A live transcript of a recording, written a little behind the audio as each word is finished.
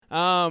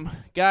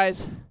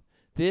Guys,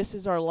 this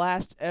is our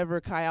last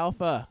ever Chi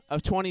Alpha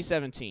of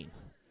 2017.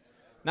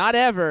 Not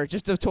ever,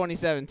 just of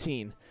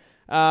 2017.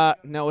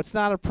 No, it's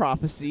not a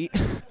prophecy.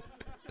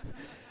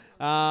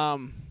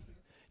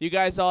 You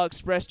guys all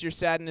expressed your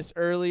sadness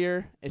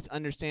earlier. It's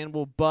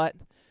understandable, but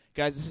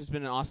guys, this has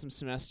been an awesome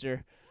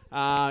semester.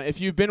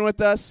 If you've been with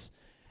us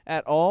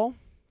at all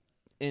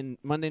in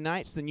Monday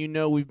nights, then you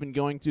know we've been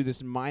going through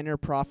this Minor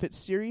Prophets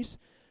series.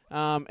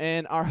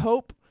 And our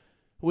hope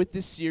with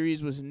this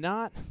series was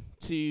not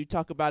to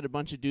talk about a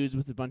bunch of dudes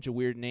with a bunch of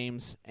weird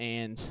names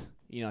and,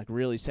 like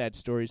really sad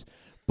stories,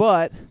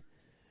 but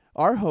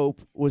our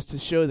hope was to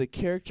show the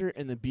character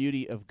and the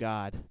beauty of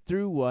God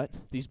through what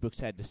these books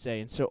had to say.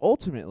 And so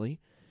ultimately,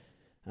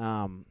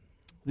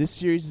 this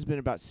series has been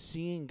about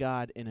seeing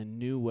God in a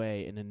new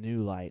way, in a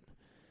new light,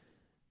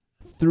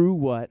 through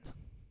what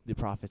the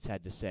prophets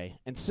had to say.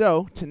 And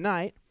so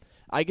tonight,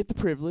 I get the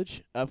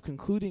privilege of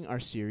concluding our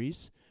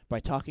series by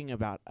talking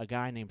about a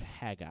guy named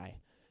Haggai.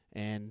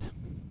 And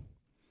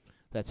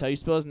that's how you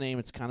spell his name.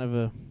 It's kind of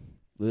a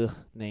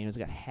name. It's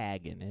got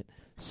Hag in it.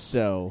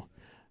 So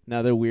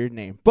another weird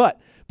name. But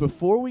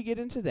before we get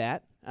into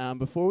that,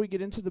 before we get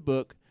into the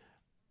book,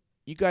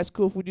 you guys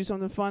cool if we do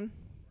something fun?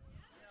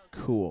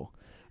 Cool.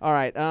 All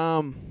right.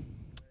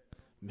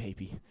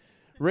 Maybe.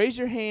 Raise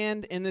your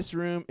hand in this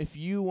room if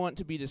you want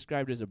to be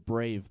described as a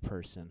brave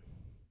person.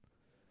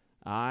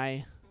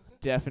 I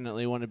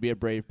definitely want to be a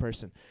brave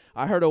person.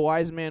 I heard a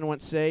wise man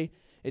once say,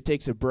 it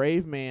takes a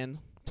brave man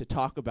to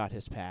talk about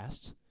his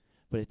past,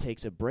 but it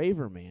takes a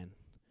braver man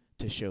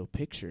to show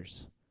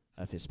pictures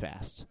of his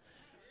past.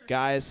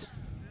 Guys,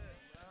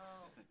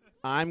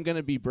 I'm going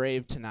to be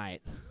brave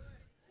tonight,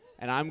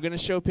 and I'm going to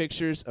show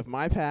pictures of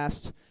my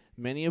past,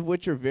 many of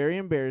which are very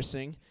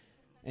embarrassing,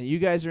 and you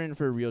guys are in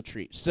for a real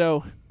treat.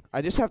 So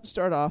I just have to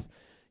start off.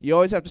 You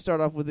always have to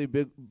start off with the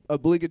big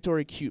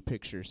obligatory cute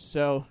pictures.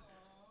 So,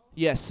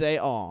 yes, say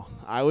aw.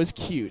 I was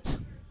cute.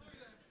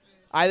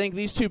 I think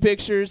these two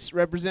pictures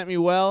represent me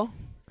well.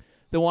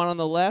 The one on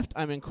the left,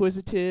 I'm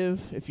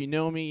inquisitive. If you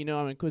know me, you know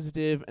I'm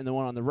inquisitive. And the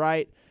one on the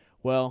right,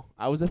 well,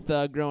 I was a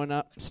thug growing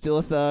up. Still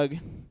a thug.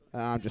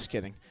 I'm just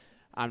kidding.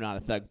 I'm not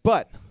a thug.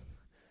 But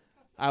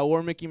I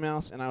wore Mickey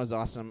Mouse, and I was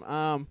awesome.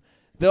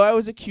 Though I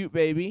was a cute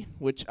baby,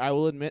 which I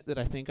will admit that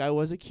I think I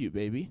was a cute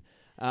baby,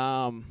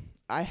 I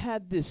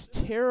had this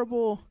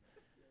terrible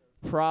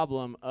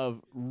problem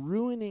of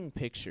ruining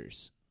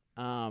pictures.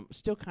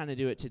 Still kind of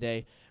do it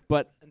today,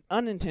 but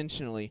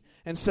unintentionally.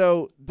 And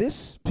so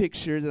this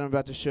picture that I'm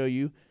about to show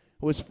you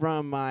was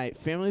from my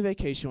family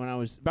vacation when I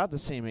was about the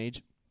same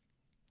age.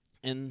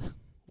 And,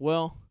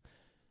 well,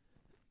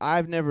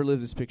 I've never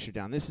lived this picture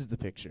down. This is the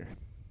picture.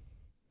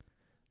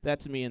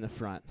 That's me in the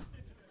front.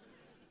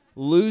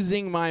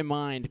 Losing my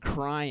mind,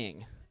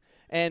 crying.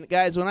 And,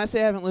 guys, when I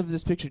say I haven't lived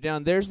this picture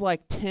down, there's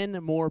like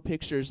 10 more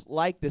pictures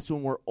like this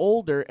when we're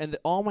older, and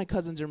all my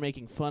cousins are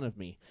making fun of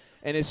me.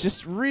 And it's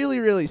just really,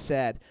 really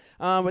sad.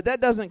 But that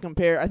doesn't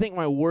compare. I think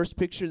my worst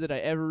picture that I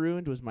ever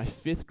ruined was my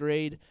 5th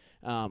grade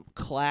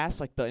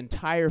class, like the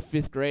entire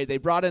 5th grade. They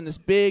brought in this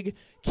big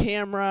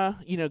camera,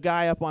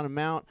 guy up on a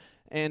mount.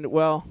 And,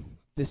 well,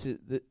 this is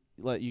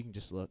you can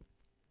just look.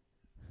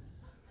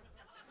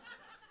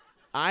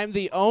 I'm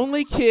the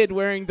only kid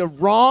wearing the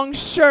wrong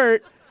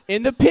shirt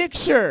in the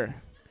picture.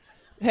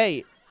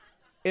 Hey,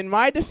 in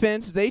my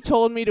defense, they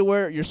told me to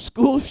wear your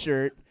school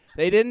shirt.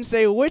 They didn't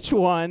say which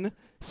one,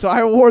 so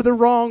I wore the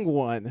wrong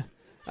one.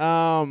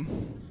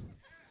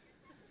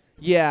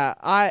 Yeah,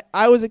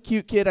 I was a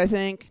cute kid, I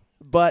think,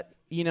 but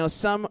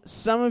some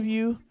of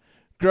you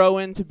grow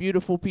into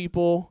beautiful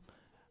people.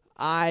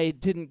 I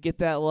didn't get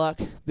that luck.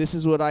 This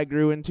is what I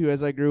grew into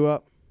as I grew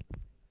up.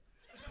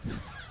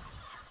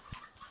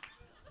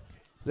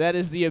 That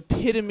is the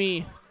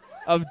epitome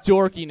of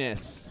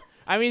dorkiness.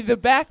 I mean, the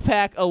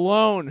backpack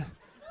alone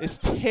is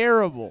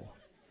terrible.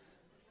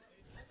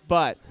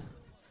 But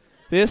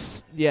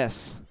this,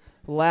 yes,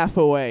 laugh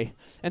away.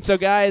 And so,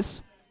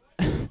 guys,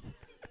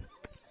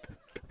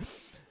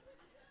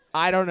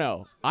 I don't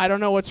know. I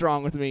don't know what's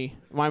wrong with me.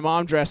 My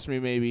mom dressed me,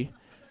 maybe.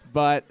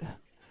 But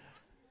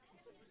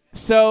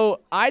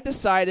so I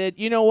decided,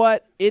 you know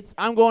what?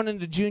 I'm going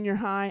into junior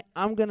high.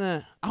 I'm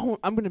gonna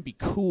be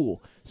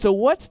cool. So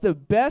what's the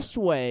best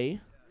way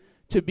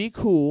to be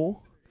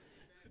cool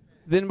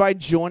than by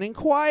joining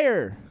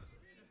choir?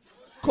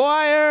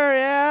 Choir,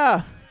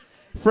 yeah.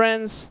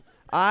 Friends,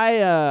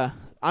 I'm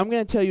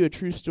going to tell you a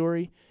true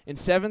story. In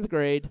 7th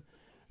grade,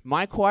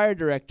 my choir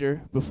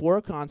director, before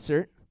a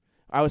concert,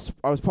 I was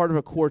part of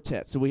a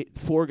quartet. So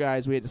 4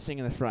 guys, we had to sing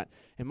in the front.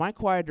 And my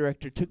choir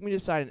director took me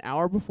aside an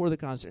hour before the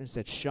concert and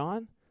said,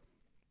 Sean,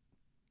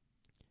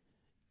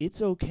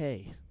 it's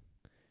okay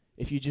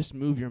if you just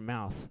move your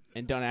mouth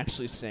and don't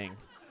actually sing.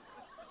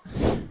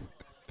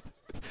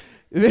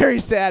 Very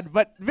sad,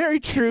 but very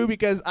true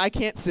because I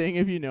can't sing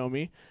if you know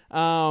me.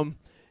 But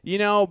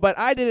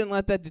I didn't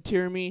let that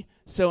deter me.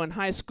 So in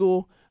high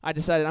school, I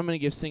decided I'm going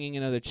to give singing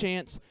another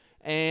chance.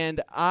 And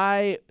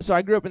I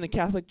grew up in the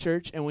Catholic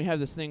Church, and we have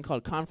this thing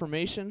called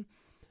confirmation.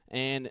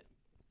 And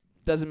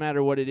doesn't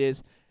matter what it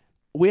is.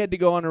 we had to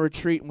go on a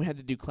retreat and we had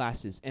to do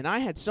classes. And I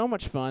had so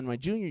much fun my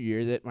junior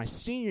year that my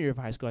senior year of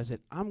high school, I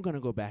said, I'm going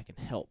to go back and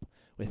help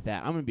with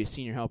that. I'm going to be a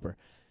senior helper.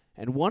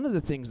 And one of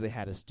the things they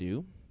had us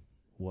do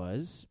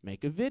was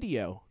make a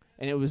video.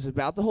 And it was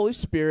about the Holy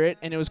Spirit,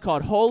 and it was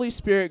called Holy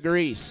Spirit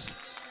Grease.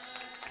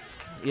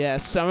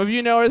 Yes, some of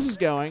you know where this is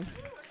going.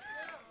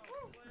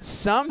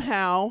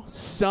 Somehow,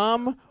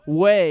 some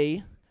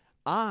way,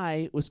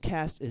 I was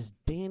cast as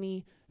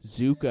Danny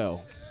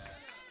Zuko.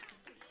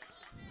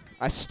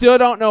 I still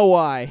don't know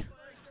why,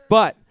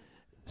 but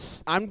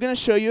I'm going to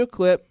show you a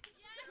clip.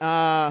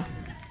 The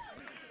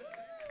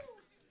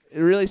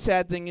really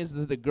sad thing is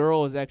that the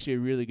girl is actually a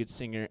really good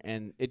singer,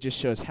 and it just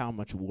shows how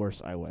much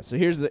worse I was. So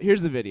here's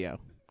the video.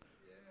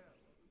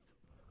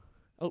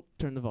 Oh,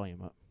 turn the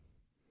volume up.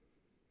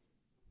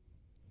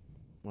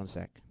 One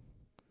sec.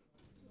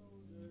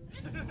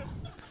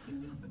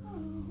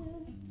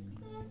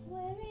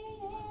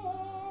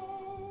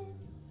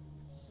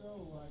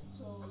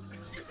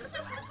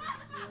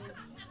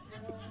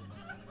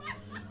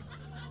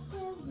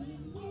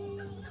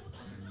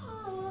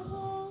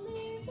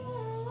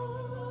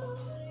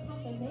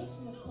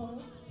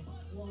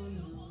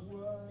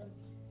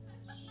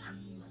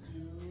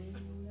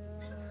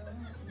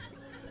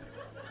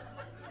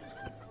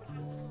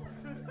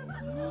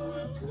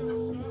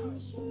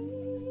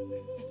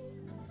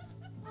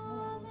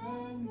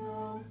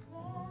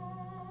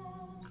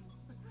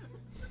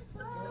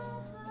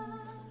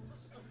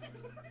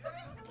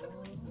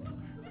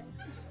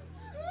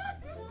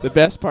 The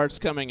best part's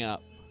coming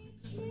up.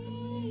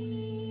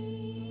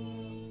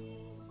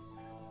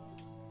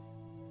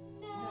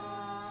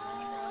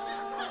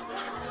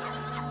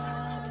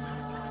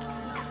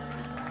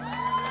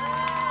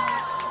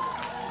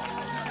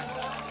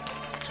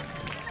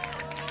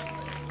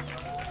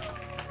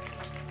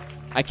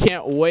 I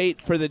can't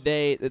wait for the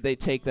day that they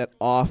take that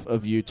off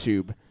of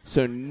YouTube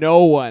so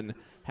no one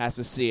has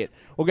to see it.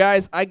 Well,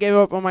 guys, I gave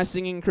up on my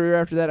singing career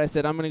after that. I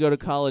said, I'm going to go to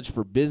college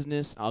for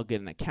business. I'll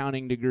get an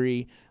accounting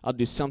degree. I'll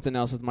do something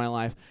else with my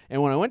life.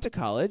 And when I went to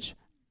college,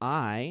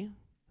 I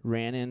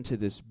ran into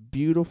this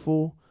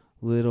beautiful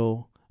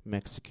little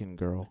Mexican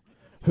girl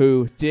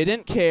who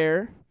didn't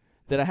care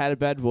that I had a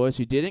bad voice,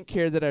 who didn't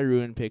care that I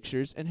ruined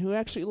pictures, and who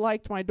actually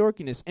liked my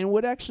dorkiness and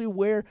would actually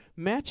wear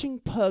matching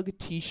Pug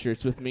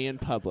T-shirts with me in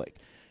public.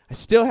 I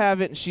still have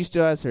it, and she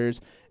still has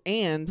hers.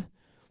 And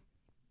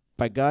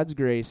by God's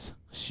grace,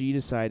 she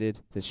decided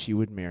that she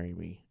would marry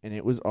me, and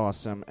it was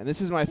awesome. And this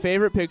is my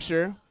favorite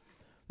picture.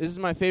 This is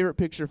my favorite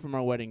picture from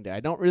our wedding day. I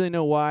don't really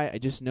know why. I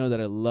just know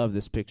that I love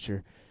this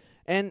picture.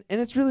 And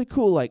it's really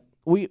cool. Like,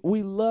 we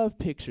love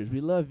pictures.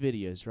 We love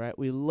videos, right?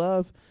 We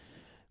love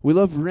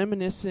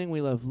reminiscing.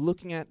 We love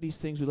looking at these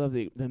things. We love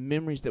the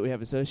memories that we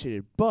have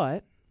associated.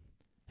 But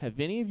have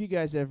any of you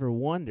guys ever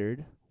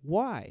wondered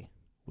why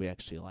we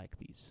actually like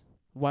these?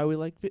 Why we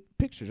like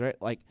pictures, right?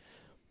 Like,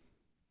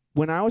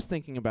 when I was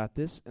thinking about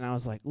this, and I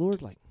was like,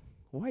 Lord, like,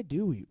 why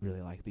do we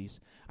really like these?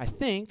 I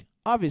think,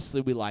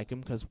 obviously, we like them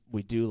because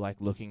we do like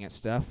looking at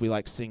stuff. We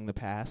like seeing the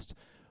past.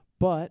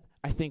 But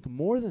I think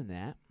more than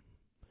that,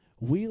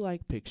 we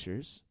like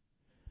pictures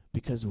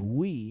because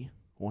we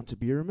want to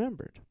be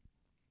remembered.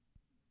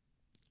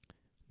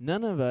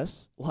 None of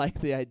us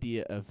like the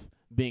idea of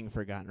being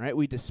forgotten, right?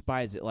 We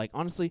despise it. Like,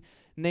 honestly,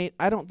 Nate,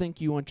 I don't think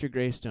you want your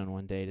gravestone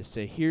one day to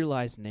say, here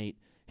lies Nate.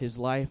 His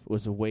life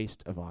was a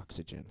waste of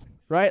oxygen,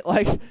 right?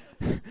 Like,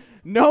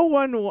 no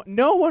one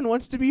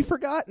wants to be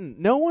forgotten.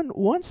 No one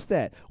wants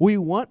that. We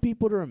want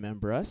people to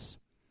remember us,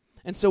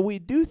 and so we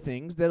do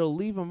things that'll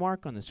leave a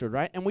mark on this world,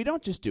 right? And we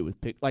don't just do it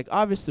with like,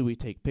 obviously we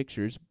take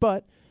pictures,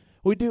 but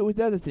we do it with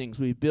other things.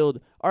 We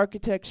build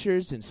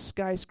architectures and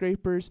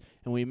skyscrapers,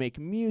 and we make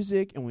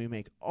music, and we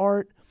make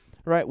art,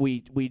 right?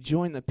 We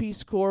join the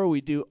Peace Corps.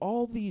 We do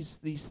all these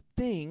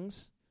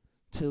things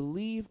to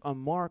leave a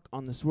mark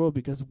on this world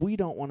because we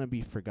don't want to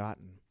be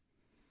forgotten.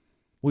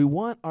 We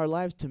want our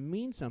lives to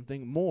mean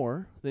something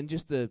more than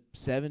just the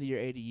 70 or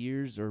 80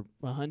 years or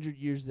 100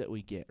 years that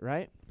we get,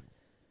 right?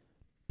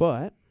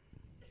 But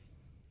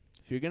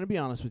if you're going to be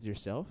honest with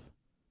yourself,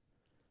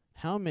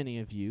 how many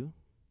of you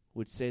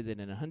would say that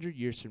in 100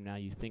 years from now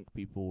you think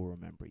people will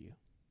remember you?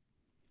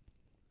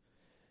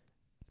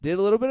 Did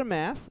a little bit of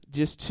math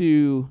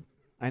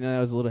I know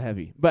that was a little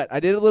heavy, but I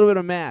did a little bit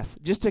of math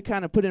just to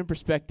kind of put in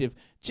perspective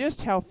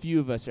just how few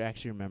of us are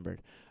actually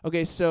remembered.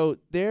 Okay, so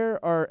there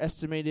are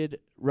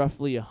estimated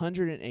roughly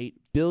 108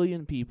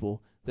 billion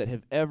people that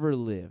have ever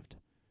lived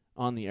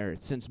on the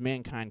earth since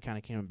mankind kind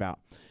of came about.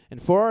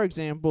 And for our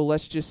example,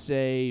 let's just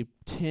say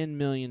 10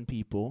 million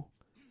people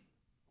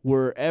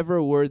were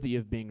ever worthy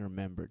of being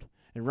remembered.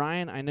 And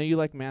Ryan, I know you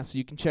like math, so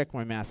you can check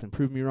my math and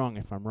prove me wrong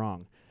if I'm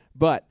wrong.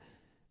 But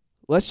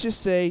let's just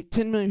say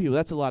 10 million people.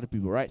 That's a lot of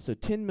people, right? So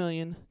 10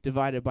 million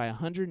divided by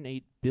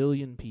 108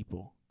 billion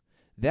people.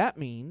 That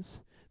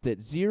means that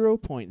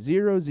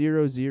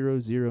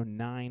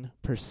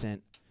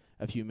 0.00009%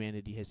 of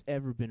humanity has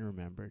ever been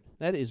remembered.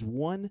 That is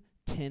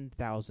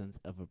 1/10,000th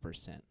of a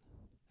percent.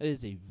 That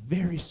is a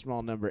very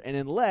small number. And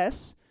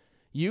unless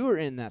you are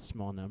in that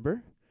small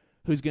number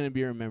who's going to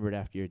be remembered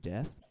after your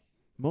death,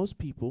 most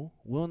people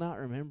will not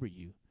remember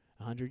you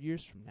 100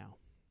 years from now.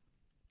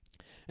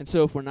 And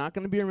so if we're not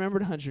going to be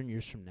remembered 100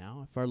 years from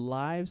now, if our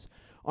lives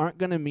aren't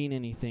going to mean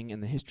anything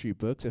in the history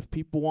books, if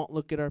people won't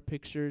look at our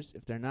pictures,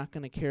 if they're not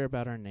going to care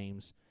about our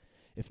names,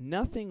 if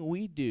nothing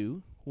we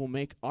do will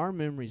make our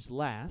memories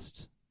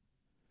last,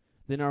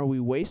 then are we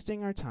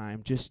wasting our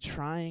time just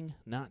trying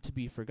not to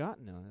be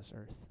forgotten on this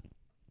earth?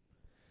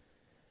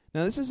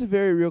 Now, this is a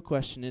very real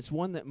question. It's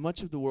one that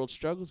much of the world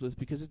struggles with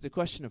because it's a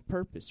question of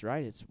purpose,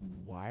 right? It's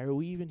why are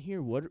we even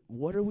here?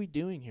 What are we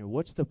doing here?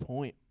 What's the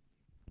point?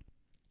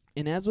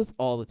 And as with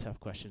all the tough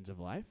questions of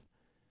life,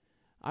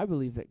 I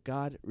believe that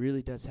God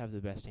really does have the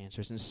best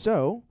answers. And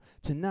so,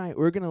 tonight,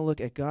 we're going to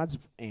look at God's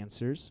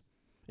answers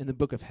in the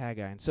book of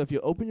Haggai. And so if you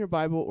open your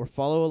Bible or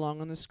follow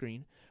along on the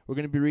screen, we're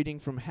going to be reading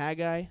from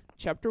Haggai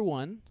chapter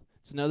 1.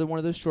 It's another one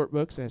of those short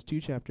books that has 2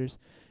 chapters.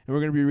 And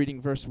we're going to be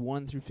reading verse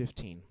 1 through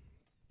 15.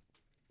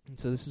 And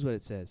so this is what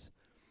it says.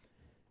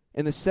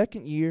 In the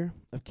 2nd year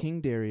of King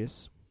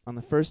Darius, on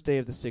the 1st day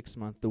of the 6th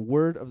month, the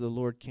word of the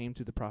Lord came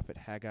through the prophet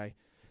Haggai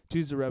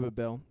to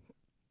Zerubbabel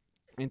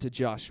and to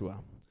Joshua.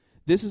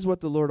 This is what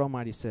the Lord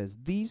Almighty says.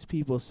 These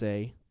people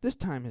say, this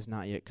time has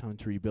not yet come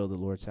to rebuild the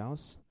Lord's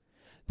house.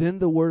 Then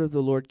the word of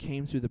the Lord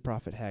came through the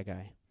prophet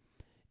Haggai.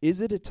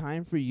 Is it a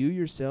time for you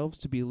yourselves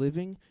to be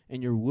living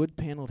in your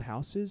wood-paneled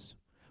houses,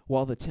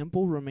 while the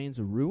temple remains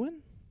a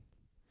ruin?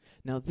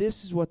 Now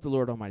this is what the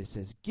Lord Almighty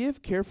says.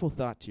 Give careful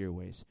thought to your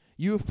ways.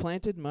 You have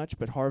planted much,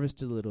 but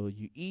harvested little.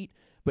 You eat,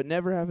 but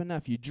never have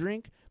enough. You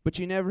drink, but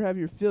you never have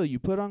your fill. You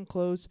put on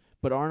clothes,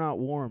 but are not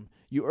warm.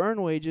 You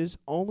earn wages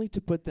only to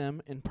put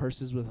them in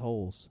purses with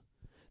holes.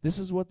 This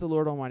is what the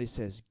Lord Almighty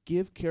says.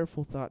 Give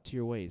careful thought to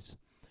your ways.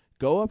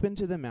 Go up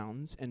into the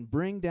mountains and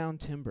bring down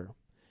timber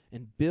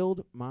and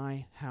build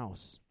my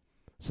house,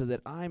 so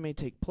that I may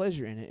take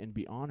pleasure in it and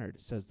be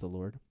honored, says the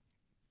Lord.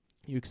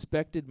 You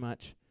expected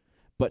much,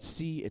 but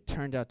see, it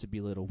turned out to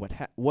be little.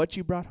 What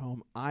you brought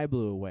home, I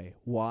blew away.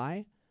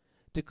 Why?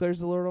 Declares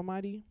the Lord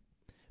Almighty.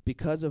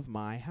 Because of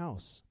my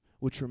house,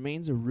 which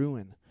remains a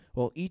ruin,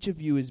 while each of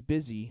you is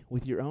busy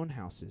with your own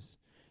houses.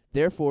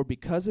 Therefore,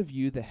 because of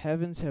you, the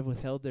heavens have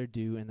withheld their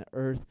dew, and the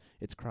earth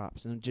its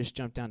crops. And just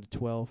jump down to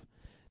 12.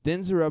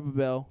 Then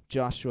Zerubbabel,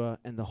 Joshua,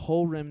 and the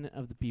whole remnant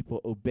of the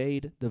people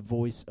obeyed the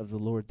voice of the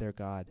Lord their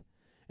God,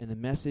 and the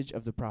message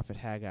of the prophet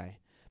Haggai,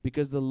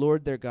 because the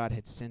Lord their God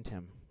had sent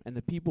him. And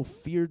the people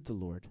feared the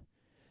Lord.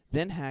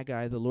 Then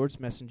Haggai, the Lord's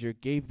messenger,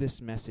 gave this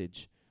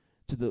message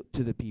to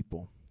the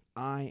people.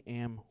 I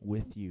am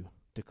with you,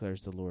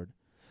 declares the Lord.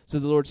 So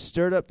the Lord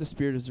stirred up the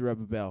spirit of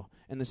Zerubbabel,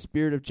 and the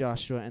spirit of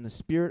Joshua, and the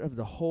spirit of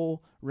the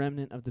whole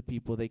remnant of the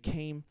people. They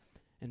came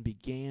and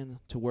began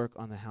to work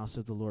on the house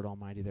of the Lord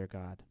Almighty their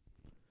God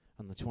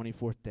on the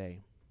 24th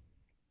day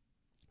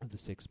of the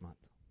 6th month.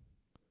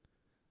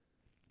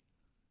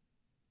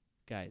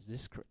 Guys,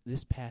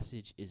 this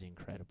passage is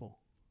incredible.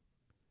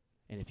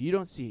 And if you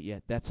don't see it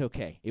yet, that's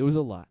okay. It was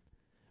a lot,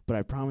 but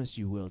I promise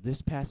you will.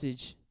 This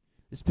passage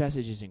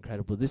is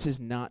incredible. This is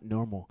not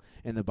normal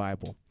in the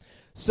Bible.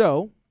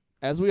 So,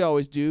 as we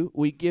always do,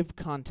 we give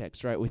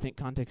context, right? We think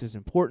context is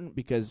important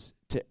because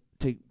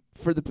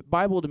for the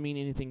Bible to mean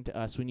anything to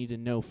us, we need to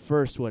know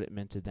first what it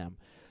meant to them.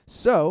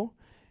 So,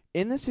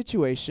 in this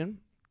situation,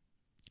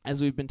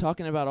 as we've been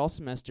talking about all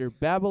semester,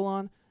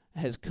 Babylon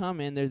has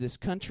come in. They're this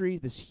country,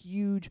 this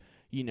huge,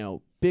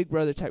 big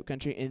brother type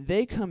country, and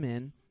they come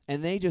in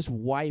and they just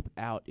wipe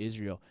out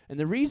Israel. And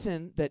the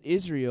reason that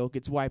Israel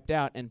gets wiped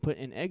out and put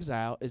in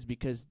exile is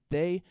because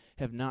they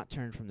have not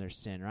turned from their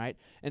sin, right?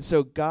 And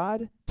so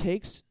God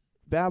takes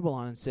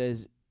Babylon and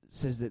says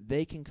that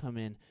they can come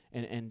in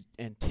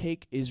and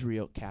take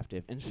Israel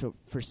captive. And so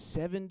for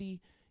 70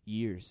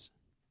 years,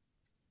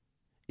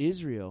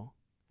 Israel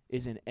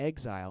is in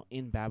exile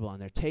in Babylon.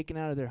 They're taken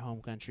out of their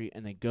home country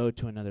and they go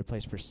to another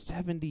place for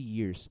 70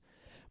 years.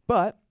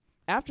 But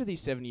after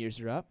these 70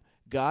 years are up,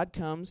 God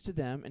comes to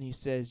them and he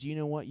says, you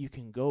know what? You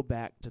can go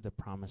back to the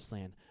promised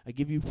land. I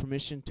give you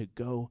permission to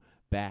go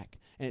back.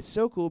 And it's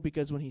so cool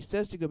because when he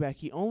says to go back,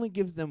 he only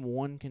gives them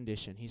one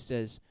condition. He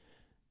says,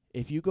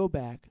 if you go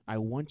back, I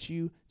want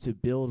you to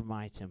build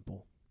my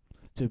temple.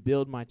 To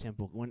build my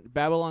temple. When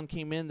Babylon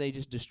came in, they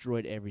just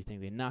destroyed everything.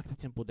 They knocked the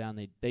temple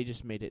down. They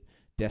just made it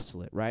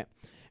desolate, right?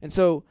 And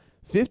so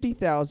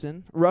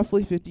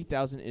roughly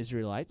 50,000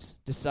 Israelites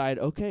decide,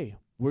 okay,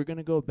 we're going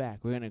to go back.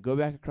 We're going to go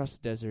back across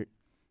the desert.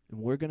 And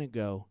we're going to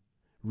go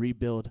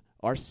rebuild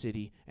our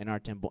city and our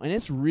temple. And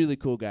it's really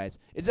cool, guys.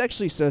 It's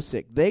actually so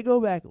sick. They go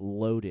back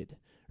loaded,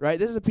 right?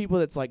 This is the people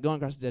that's like going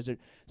across the desert.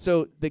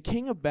 So the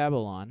king of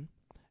Babylon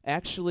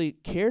actually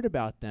cared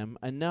about them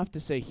enough to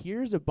say,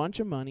 here's a bunch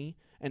of money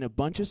and a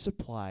bunch of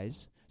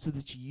supplies so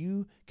that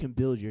you can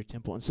build your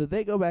temple. And so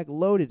they go back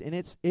loaded, and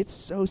it's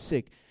so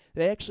sick.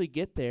 They actually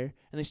get there,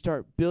 and they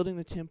start building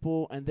the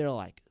temple, and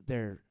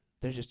they're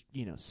just,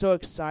 so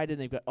excited.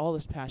 They've got all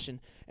this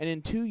passion. And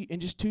in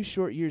just 2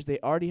 short years, they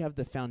already have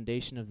the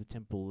foundation of the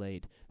temple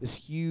laid. This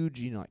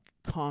huge,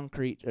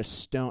 concrete, a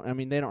stone. I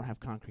mean, they don't have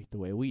concrete the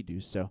way we do,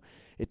 so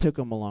it took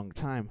them a long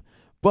time.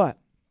 But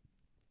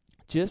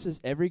just as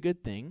every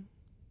good thing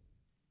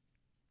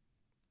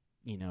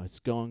it's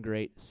going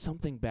great.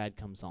 Something bad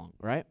comes along,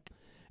 right?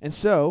 And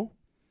so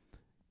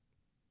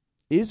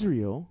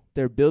Israel,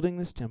 they're building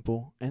this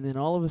temple, and then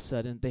all of a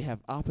sudden they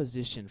have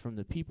opposition from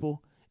the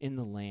people in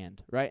the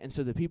land, right? And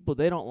so the people,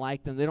 they don't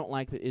like them. They don't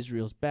like that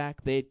Israel's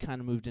back. They had kind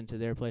of moved into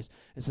their place,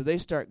 and so they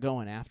start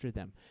going after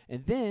them.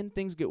 And then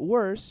things get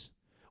worse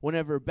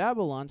whenever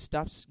Babylon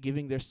stops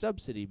giving their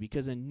subsidy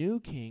because a new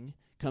king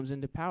comes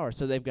into power.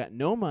 So they've got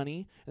no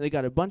money, and they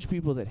got a bunch of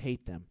people that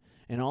hate them.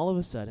 And all of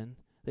a sudden,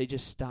 they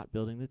just stop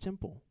building the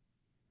temple.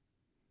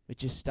 It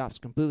just stops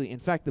completely. In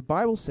fact, the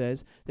Bible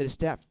says that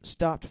it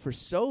stopped for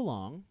so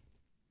long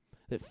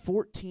that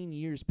 14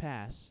 years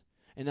pass,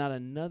 and not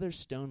another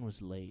stone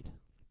was laid.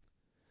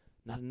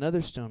 Not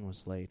another stone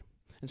was laid.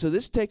 And so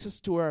this takes us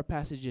to where our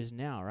passage is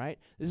now, right?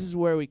 This is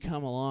where we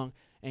come along.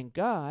 And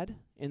God,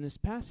 in this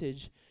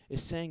passage,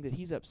 is saying that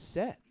he's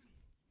upset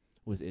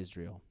with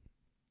Israel.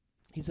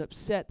 He's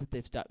upset that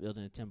they've stopped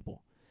building the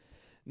temple.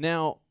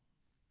 Now,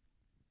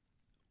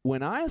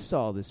 when I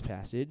saw this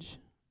passage,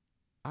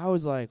 I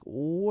was like,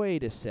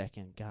 wait a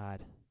second,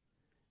 God.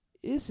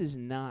 This is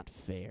not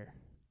fair.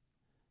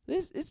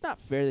 It's not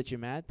fair that you're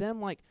mad at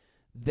them. Like,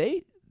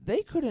 they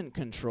couldn't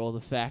control the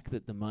fact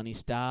that the money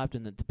stopped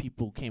and that the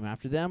people came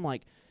after them.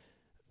 Like,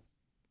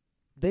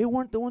 they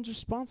weren't the ones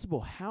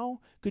responsible.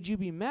 How could you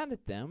be mad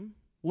at them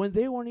when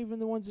they weren't even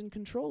the ones in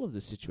control of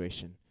the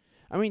situation?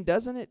 I mean,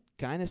 doesn't it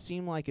kind of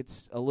seem like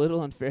it's a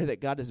little unfair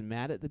that God is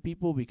mad at the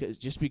people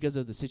because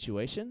of the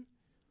situation?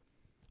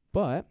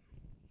 But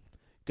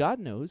God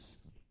knows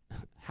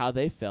how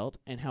they felt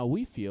and how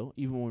we feel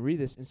even when we read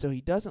this, and so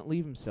he doesn't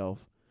leave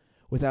himself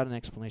without an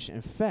explanation.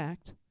 In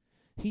fact,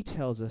 he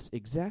tells us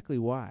exactly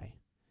why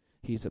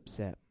he's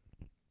upset.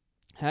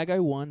 Haggai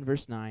 1,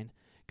 verse 9,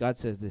 God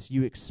says this,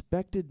 "You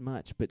expected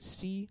much, but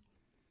see,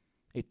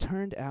 it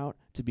turned out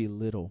to be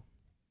little.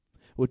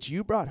 What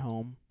you brought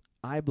home,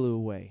 I blew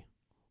away.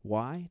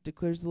 Why,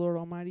 declares the Lord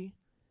Almighty?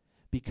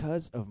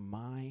 Because of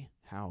my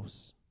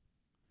house,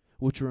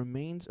 which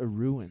remains a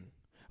ruin,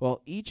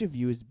 while each of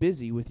you is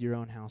busy with your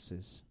own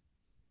houses.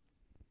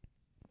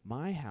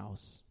 My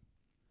house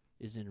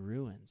is in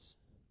ruins,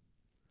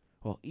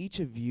 while each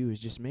of you is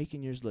just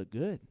making yours look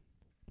good."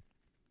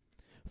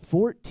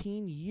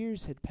 14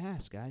 years had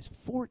passed, guys.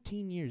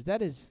 14 years.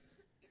 That is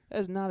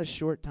not a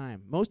short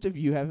time. Most of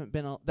you haven't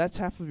been. That's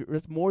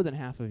more than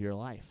half of your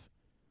life.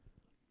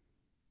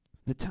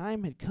 The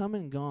time had come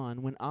and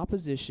gone when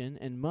opposition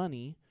and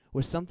money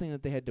was something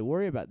that they had to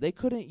worry about. They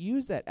couldn't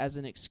use that as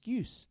an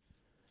excuse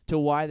to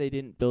why they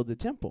didn't build the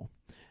temple.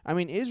 I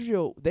mean,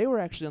 Israel, they were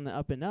actually on the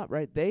up and up,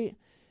 right?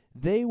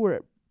 They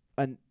were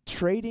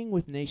trading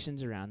with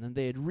nations around them.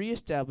 They had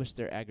reestablished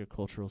their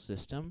agricultural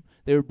system.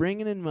 They were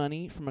bringing in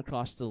money from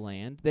across the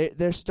land.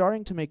 They're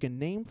starting to make a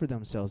name for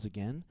themselves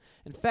again.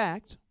 In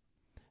fact,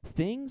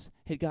 things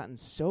had gotten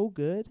so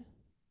good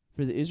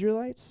for the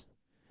Israelites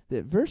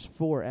that verse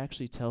 4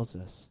 actually tells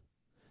us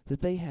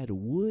that they had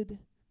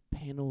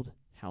wood-paneled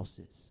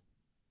houses.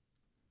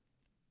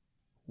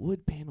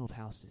 Wood-paneled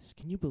houses.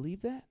 Can you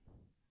believe that?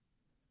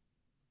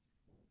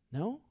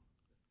 No?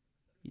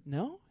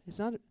 No? It's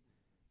not.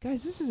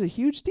 Guys, this is a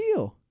huge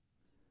deal.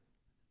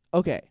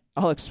 Okay,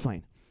 I'll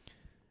explain.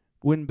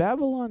 When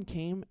Babylon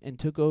came and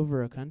took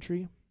over a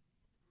country,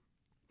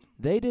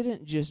 they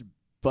didn't just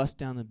bust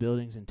down the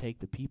buildings and take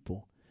the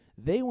people.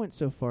 They went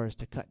so far as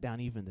to cut down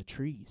even the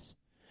trees.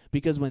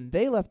 Because when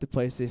they left the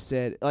place, they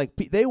said,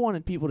 they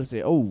wanted people to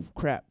say, "Oh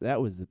crap,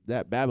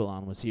 that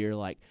Babylon was here."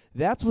 Like,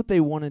 that's what they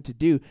wanted to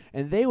do,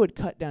 and they would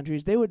cut down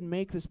trees. They would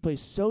make this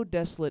place so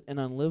desolate and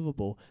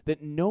unlivable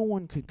that no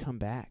one could come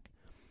back.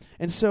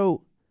 And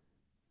so,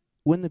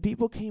 when the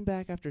people came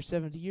back after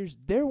 70 years,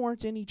 there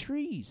weren't any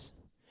trees,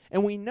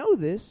 and we know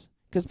this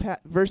because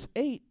verse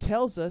 8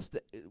 tells us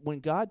that when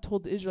God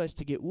told the Israelites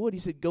to get wood, He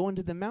said, "Go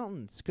into the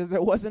mountains," because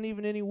there wasn't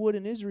even any wood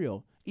in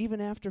Israel,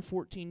 even after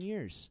 14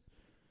 years.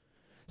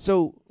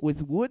 So,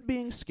 with wood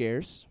being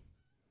scarce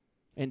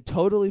and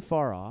totally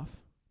far off,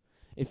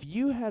 if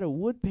you had a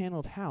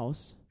wood-paneled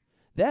house,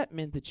 that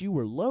meant that you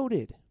were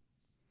loaded.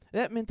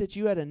 That meant that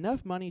you had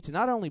enough money to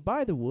not only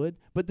buy the wood,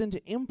 but then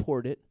to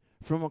import it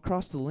from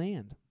across the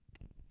land.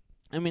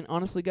 I mean,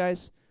 honestly,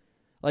 guys,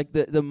 like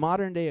the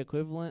modern-day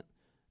equivalent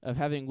of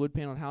having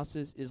wood-paneled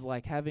houses is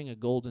like having a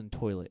golden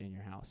toilet in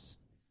your house.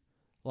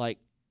 Like,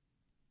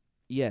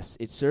 yes,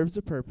 it serves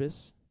a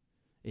purpose.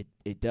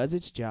 It does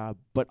its job,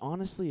 but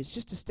honestly, it's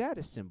just a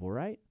status symbol,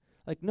 right?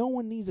 Like, no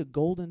one needs a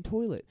golden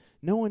toilet.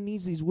 No one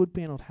needs these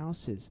wood-paneled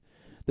houses.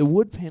 The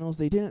wood panels,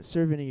 they didn't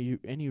serve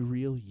any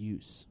real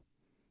use.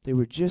 They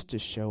were just to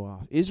show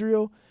off.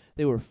 Israel,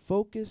 they were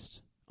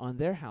focused on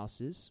their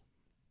houses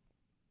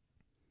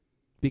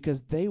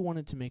because they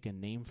wanted to make a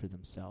name for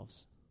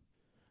themselves,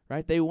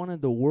 right? They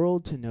wanted the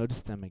world to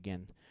notice them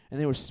again, and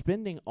they were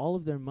spending all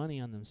of their money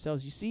on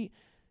themselves. You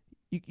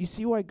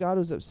see why God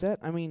was upset?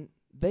 I mean,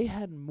 they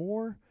had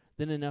more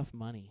than enough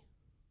money.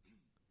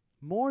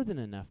 More than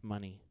enough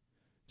money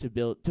to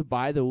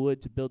buy the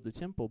wood to build the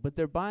temple, but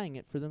they're buying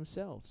it for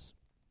themselves.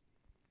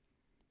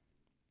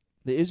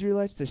 The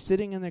Israelites, they're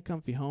sitting in their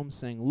comfy homes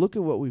saying, look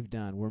at what we've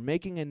done. We're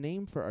making a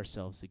name for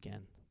ourselves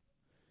again.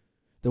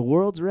 The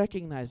world's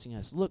recognizing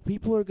us. Look,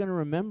 people are going to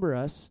remember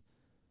us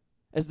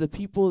as the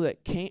people that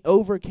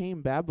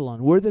overcame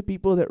Babylon. We're the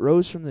people that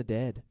rose from the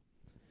dead.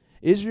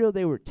 Israel,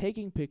 they were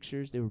taking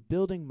pictures. They were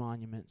building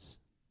monuments.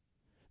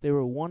 They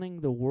were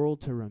wanting the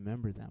world to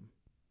remember them.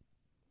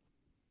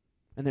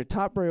 And their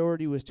top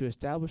priority was to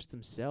establish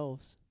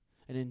themselves.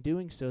 And in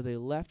doing so, they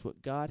left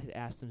what God had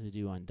asked them to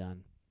do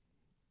undone.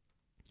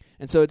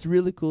 And so it's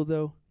really cool,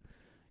 though,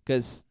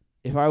 because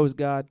if I was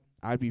God,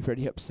 I'd be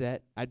pretty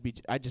upset. I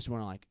just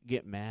want to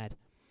get mad.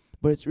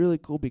 But it's really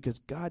cool because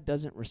God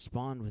doesn't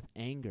respond with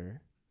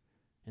anger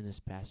in this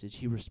passage.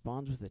 He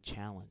responds with a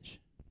challenge.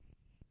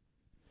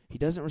 He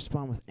doesn't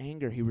respond with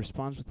anger. He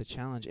responds with a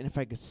challenge. And if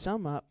I could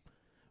sum up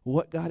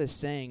what God is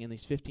saying in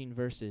these 15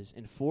 verses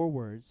in 4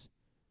 words,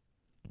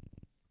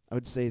 I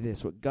would say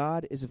this. What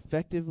God is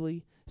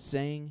effectively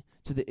saying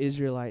to the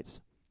Israelites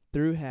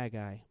through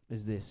Haggai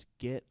is this: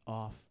 get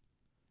off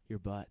your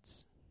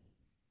butts.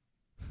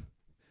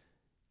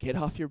 Get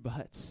off your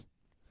butts.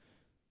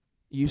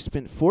 You've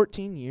spent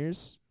 14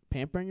 years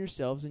pampering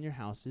yourselves in your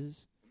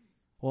houses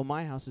while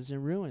my house is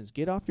in ruins.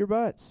 Get off your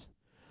butts.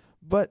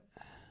 But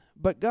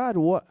God,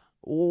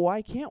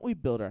 why can't we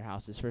build our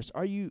houses first?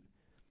 Are you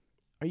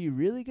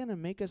really going to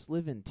make us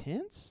live in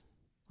tents?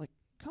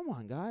 Come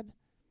on, God.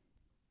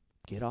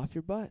 Get off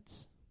your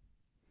butts.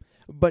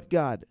 But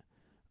God,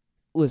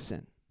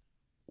 listen,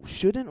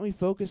 shouldn't we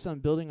focus on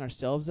building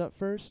ourselves up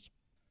first?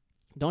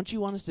 Don't you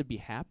want us to be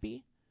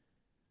happy?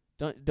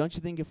 Don't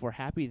you think if we're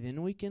happy,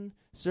 then we can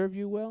serve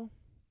you well?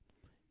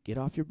 Get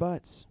off your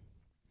butts.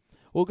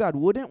 Well, God,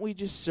 wouldn't we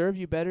just serve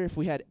you better if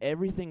we had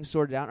everything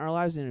sorted out in our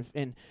lives,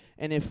 and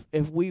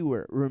if we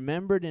were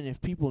remembered, and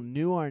if people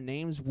knew our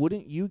names,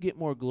 wouldn't you get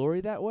more glory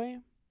that way?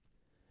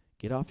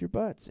 Get off your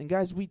butts. And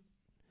guys, we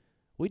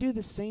do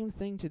the same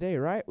thing today,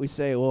 right? We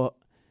say, well,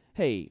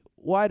 hey,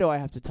 why do I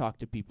have to talk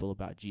to people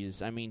about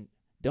Jesus? I mean,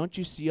 don't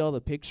you see all the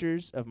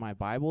pictures of my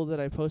Bible that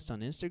I post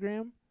on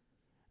Instagram?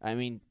 I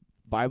mean,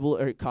 Bible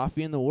or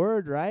coffee in the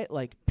Word, right?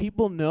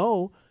 People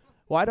know.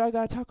 Why do I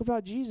got to talk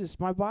about Jesus?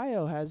 My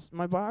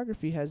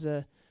biography has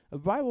a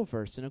Bible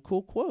verse and a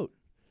cool quote.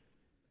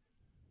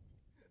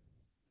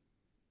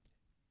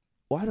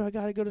 Why do I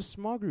got to go to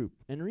small group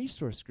and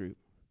resource group?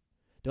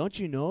 Don't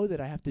you know that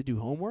I have to do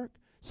homework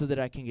so that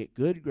I can get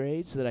good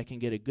grades, so that I can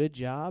get a good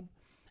job?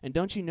 And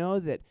don't you know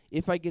that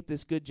if I get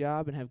this good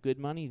job and have good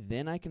money,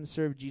 then I can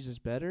serve Jesus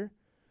better?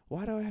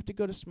 Why do I have to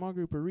go to small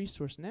group or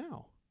resource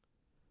now?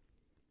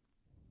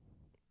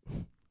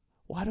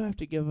 Why do I have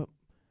to give up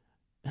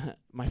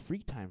my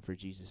free time for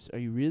Jesus?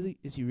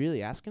 Is he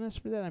really asking us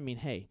for that? I mean,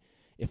 hey,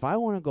 if I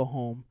want to go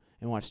home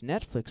and watch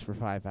Netflix for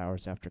 5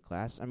 hours after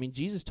class, I mean,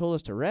 Jesus told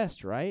us to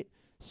rest, right?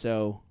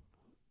 So,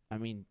 I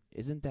mean,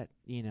 isn't that,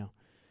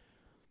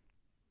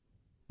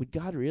 would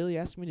God really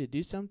ask me to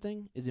do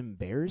something as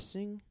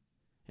embarrassing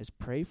as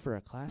pray for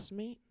a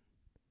classmate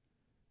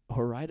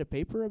or write a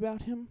paper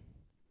about him?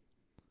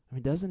 I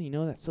mean, doesn't he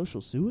know that's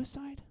social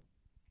suicide?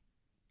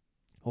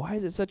 Why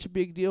is it such a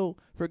big deal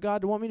for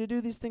God to want me to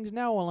do these things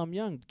now while I'm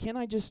young? Can't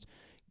I just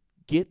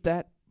get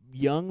that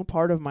young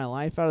part of my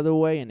life out of the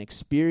way and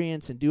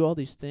experience and do all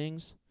these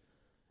things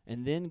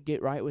and then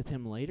get right with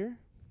him later?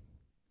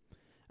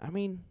 I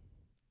mean,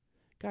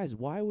 guys,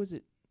 why was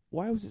it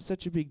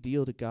such a big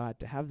deal to God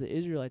to have the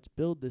Israelites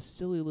build this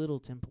silly little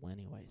temple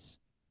anyways?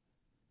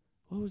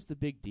 What was the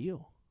big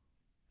deal?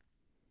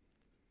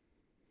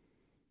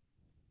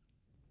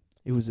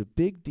 It was a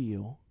big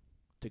deal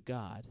to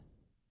God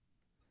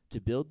to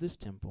build this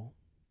temple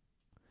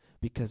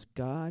because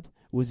God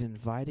was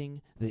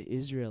inviting the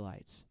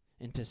Israelites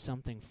into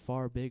something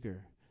far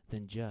bigger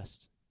than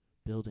just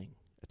building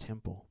a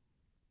temple.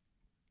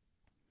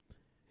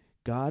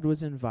 God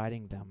was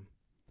inviting them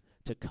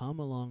to come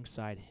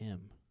alongside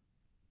him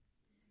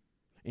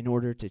in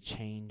order to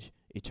change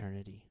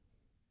eternity.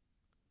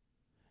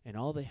 And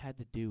all they had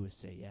to do was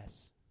say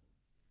yes.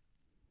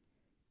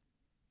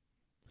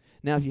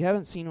 Now, if you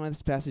haven't seen why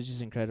this passage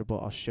is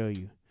incredible, I'll show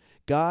you.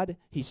 God,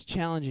 he's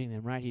challenging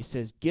them, right? He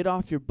says, get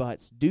off your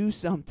butts. Do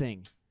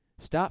something.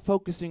 Stop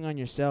focusing on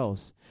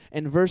yourselves.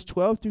 And verse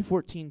 12 through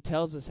 14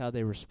 tells us how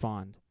they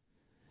respond.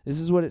 This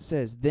is what it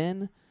says.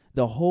 Then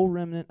the whole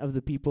remnant of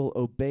the people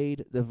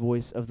obeyed the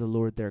voice of the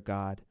Lord their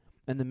God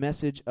and the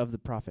message of the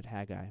prophet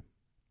Haggai.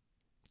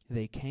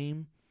 They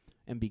came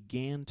and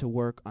began to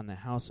work on the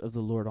house of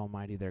the Lord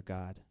Almighty their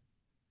God.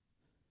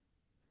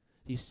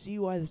 Do you see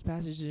why this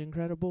passage is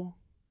incredible?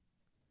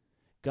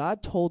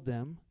 God told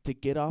them to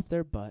get off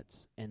their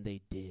butts, and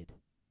they did.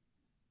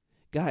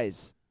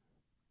 Guys,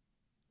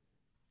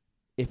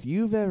 if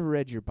you've ever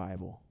read your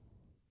Bible,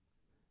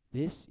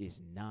 this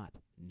is not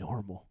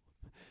normal.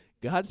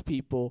 God's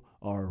people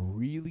are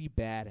really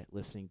bad at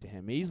listening to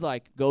him. He's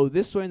like, go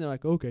this way, and they're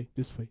like, okay,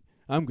 this way.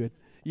 I'm good.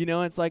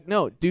 It's like,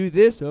 no, do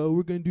this. Oh,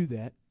 we're going to do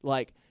that.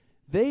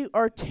 They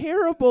are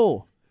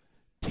terrible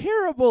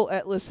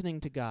at listening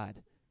to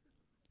God.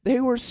 They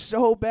were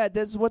so bad.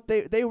 That's what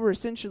they were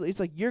essentially.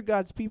 It's like, you're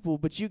God's people,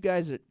 but you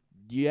guys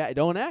Yeah,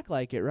 don't act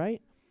like it,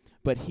 right?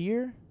 But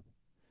here,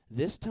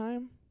 this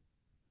time,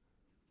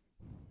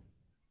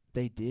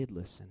 they did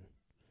listen.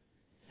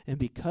 And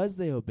because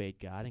they obeyed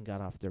God and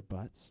got off their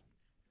butts,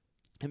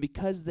 and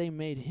because they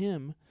made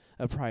him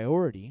a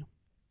priority,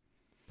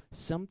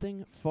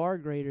 something far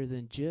greater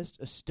than just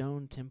a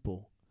stone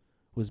temple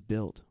was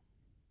built.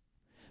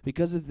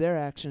 Because of their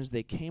actions,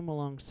 they came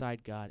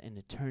alongside God, and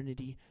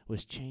eternity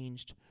was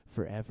changed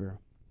forever.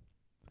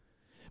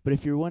 But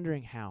if you're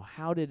wondering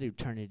how did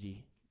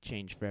eternity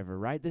change forever,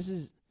 right?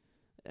 It's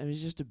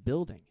just a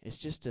building. It's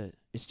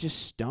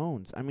just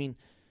stones. I mean,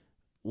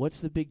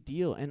 what's the big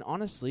deal? And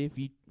honestly, if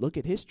you look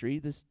at history,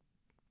 this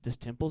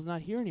temple's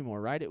not here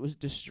anymore, right? It was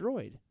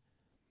destroyed.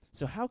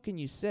 So how can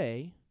you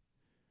say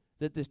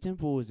that this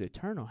temple was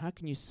eternal? How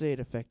can you say it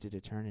affected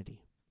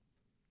eternity?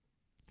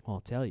 Well,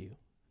 I'll tell you.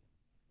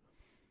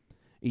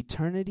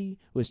 Eternity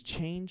was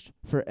changed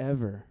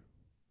forever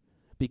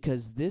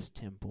because this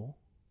temple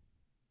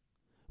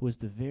was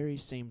the very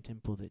same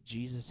temple that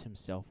Jesus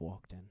himself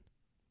walked in.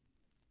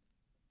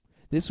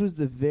 This was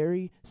the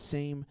very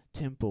same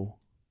temple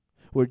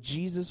where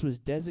Jesus was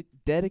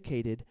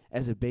dedicated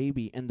as a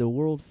baby and the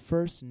world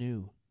first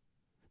knew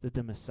that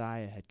the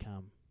Messiah had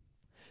come.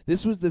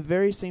 This was the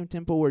very same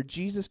temple where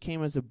Jesus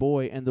came as a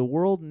boy and the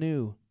world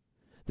knew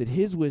that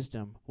his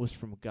wisdom was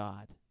from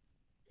God.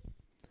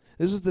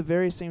 This was the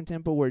very same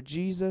temple where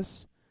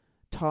Jesus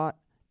taught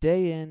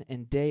day in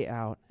and day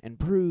out and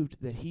proved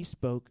that he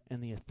spoke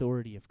in the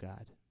authority of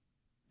God.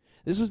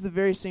 This was the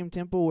very same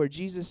temple where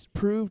Jesus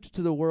proved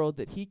to the world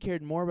that he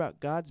cared more about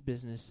God's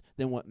business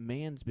than what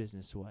man's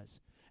business was.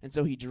 And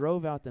so he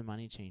drove out the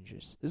money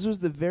changers. This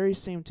was the very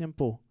same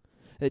temple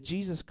that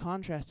Jesus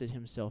contrasted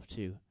himself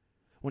to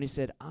when he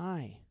said,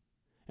 I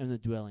am the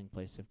dwelling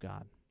place of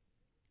God.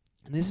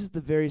 And this is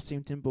the very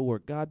same temple where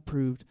God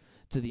proved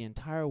to the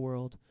entire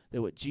world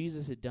that what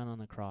Jesus had done on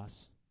the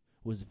cross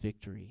was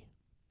victory.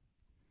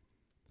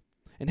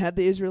 And had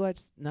the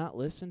Israelites not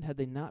listened, had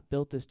they not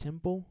built this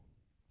temple,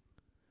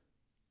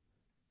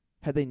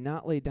 had they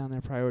not laid down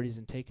their priorities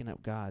and taken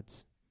up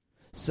God's,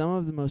 some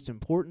of the most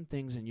important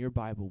things in your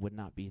Bible would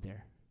not be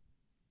there.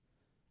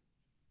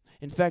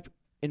 In fact,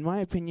 in my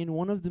opinion,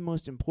 one of the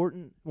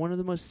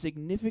most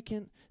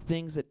significant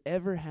things that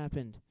ever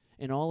happened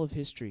in all of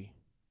history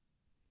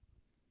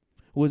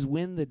was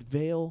when the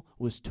veil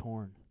was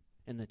torn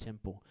in the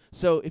temple.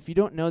 So if you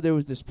don't know, there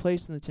was this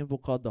place in the temple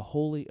called the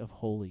Holy of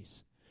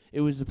Holies.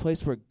 It was the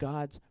place where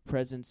God's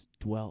presence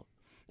dwelt.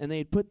 And they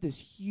had put this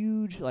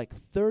huge,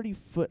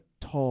 30-foot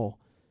tall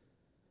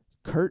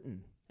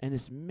curtain, and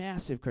this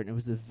massive curtain. It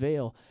was the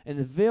veil, and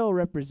the veil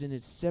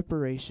represented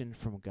separation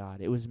from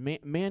God. It was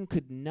man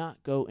could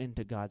not go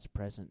into God's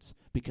presence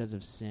because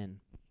of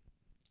sin.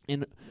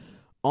 And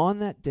on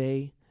that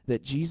day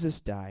that Jesus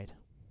died,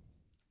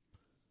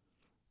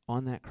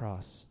 on that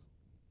cross,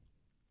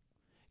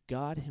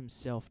 God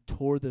himself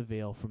tore the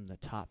veil from the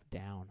top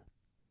down.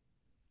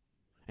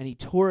 And he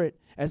tore it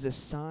as a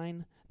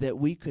sign that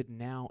we could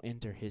now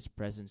enter his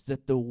presence,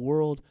 that the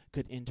world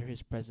could enter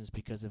his presence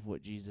because of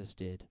what Jesus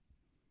did.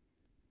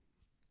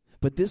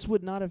 But this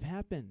would not have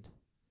happened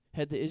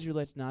had the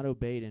Israelites not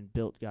obeyed and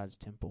built God's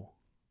temple.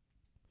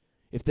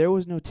 If there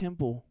was no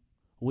temple,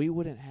 we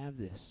wouldn't have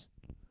this.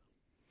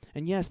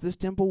 And yes, this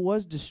temple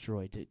was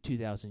destroyed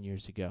 2,000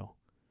 years ago,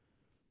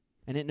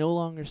 and it no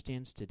longer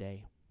stands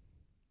today.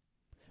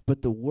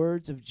 But the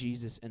words of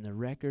Jesus and the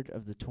record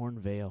of the torn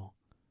veil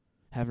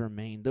have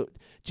remained.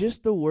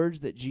 Just the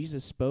words that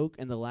Jesus spoke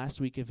in the last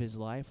week of his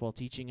life while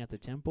teaching at the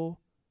temple,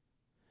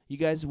 you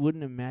guys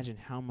wouldn't imagine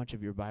how much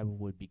of your Bible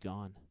would be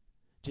gone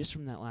just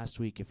from that last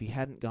week if he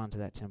hadn't gone to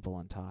that temple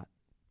and taught.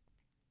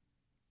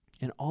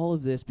 And all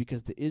of this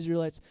because the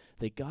Israelites,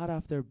 they got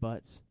off their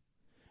butts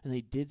and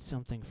they did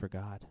something for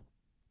God.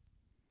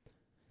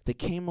 They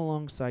came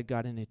alongside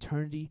God, and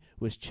eternity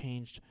was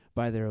changed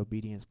by their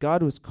obedience.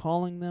 God was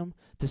calling them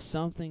to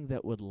something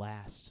that would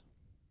last.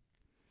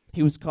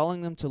 He was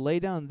calling them to lay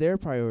down their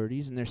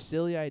priorities and their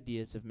silly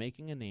ideas of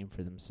making a name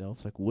for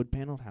themselves, like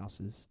wood-paneled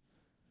houses,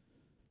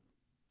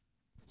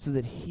 so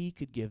that he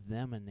could give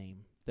them a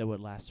name that would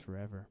last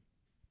forever.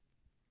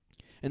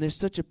 And there's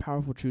such a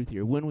powerful truth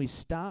here. When we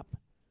stop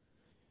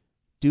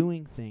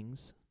doing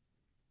things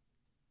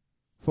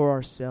for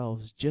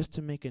ourselves just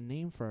to make a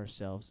name for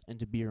ourselves and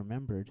to be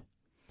remembered,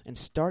 and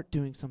start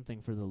doing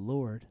something for the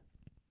Lord,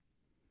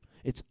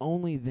 it's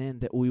only then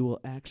that we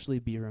will actually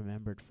be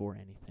remembered for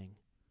anything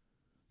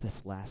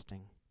that's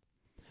lasting.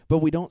 But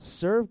we don't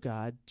serve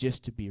God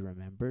just to be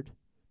remembered.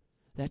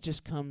 That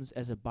just comes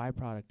as a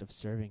byproduct of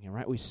serving him,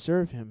 right? We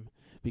serve him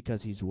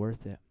because he's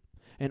worth it.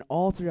 And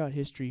all throughout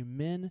history,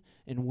 men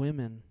and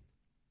women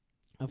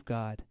of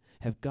God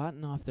have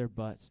gotten off their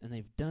butts and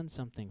they've done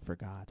something for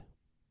God.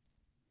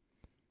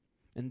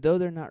 And though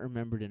they're not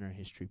remembered in our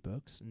history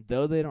books, and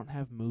though they don't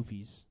have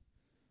movies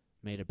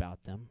made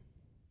about them,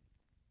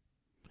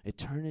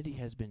 eternity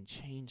has been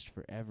changed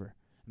forever.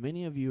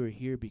 Many of you are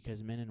here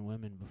because men and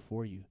women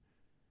before you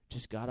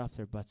just got off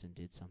their butts and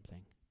did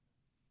something.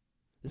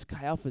 This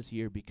Chi Alpha's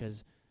here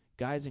because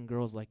guys and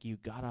girls like you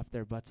got off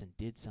their butts and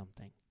did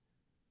something.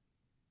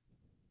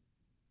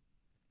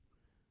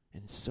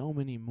 And so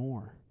many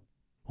more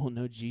will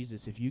know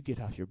Jesus if you get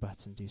off your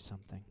butts and do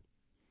something.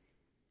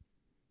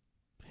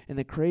 And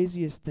the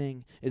craziest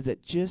thing is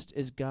that just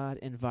as God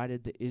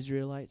invited the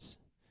Israelites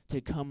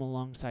to come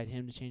alongside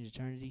him to change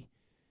eternity,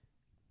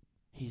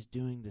 he's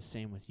doing the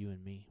same with you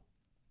and me.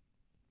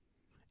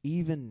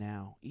 Even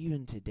now,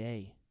 even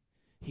today,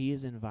 he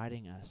is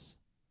inviting us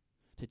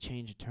to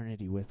change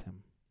eternity with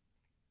him.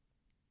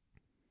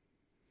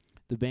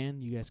 The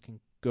band, you guys can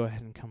go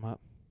ahead and come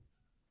up.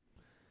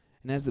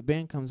 And as the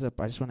band comes up,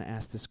 I just want to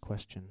ask this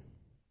question.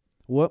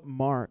 What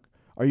mark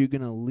are you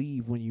going to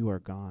leave when you are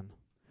gone?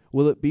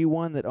 Will it be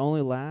one that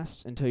only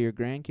lasts until your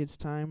grandkids'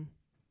 time?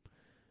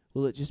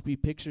 Will it just be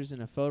pictures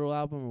in a photo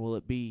album, or will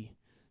it be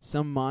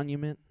some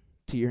monument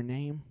to your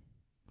name?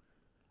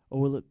 Or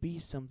will it be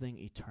something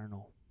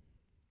eternal?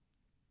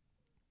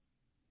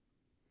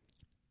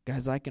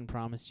 Guys, I can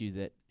promise you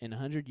that in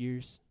 100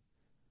 years,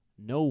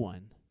 no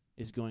one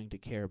is going to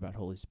care about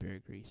Holy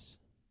Spirit grease.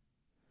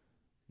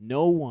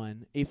 No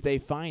one, if they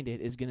find it,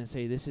 is going to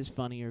say this is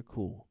funny or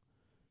cool.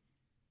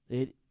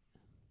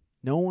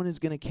 No one is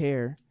going to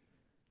care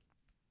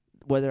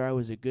whether I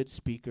was a good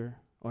speaker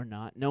or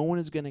not. No one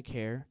is going to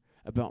care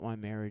about my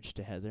marriage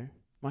to Heather.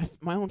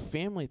 My own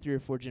family 3 or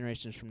 4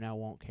 generations from now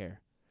won't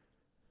care.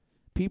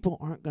 People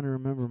aren't going to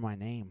remember my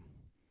name.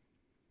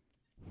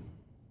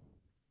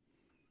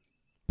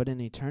 But in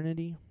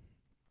eternity,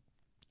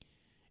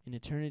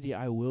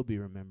 I will be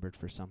remembered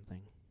for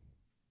something.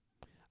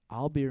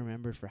 I'll be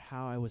remembered for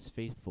how I was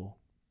faithful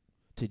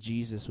to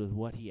Jesus with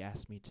what he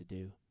asked me to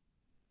do.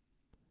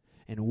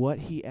 And what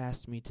he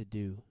asked me to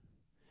do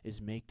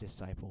is make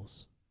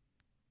disciples.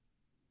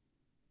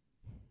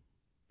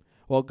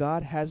 While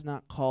God has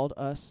not called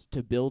us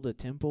to build a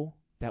temple,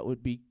 that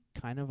would be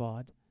kind of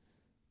odd.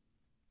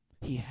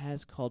 He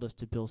has called us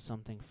to build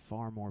something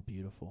far more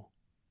beautiful.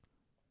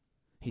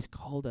 He's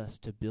called us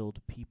to build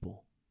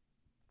people.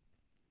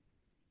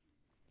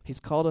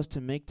 He's called us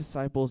to make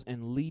disciples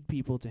and lead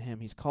people to him.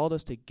 He's called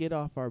us to get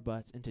off our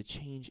butts and to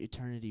change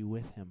eternity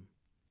with him.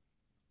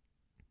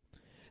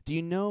 Do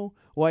you know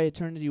why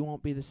eternity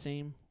won't be the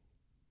same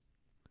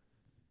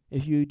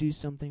if you do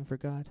something for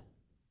God?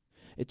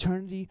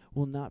 Eternity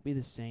will not be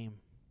the same.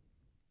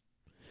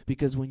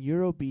 Because when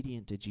you're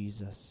obedient to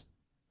Jesus,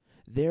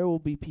 there will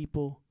be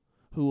people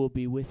who will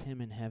be with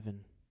him in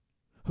heaven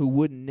who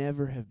would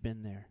never have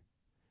been there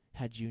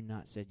had you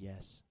not said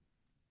yes.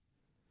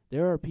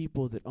 There are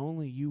people that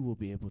only you will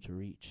be able to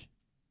reach.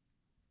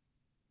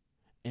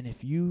 And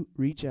if you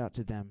reach out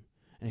to them,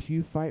 and if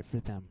you fight for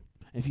them,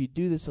 and if you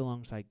do this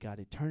alongside God,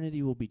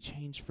 eternity will be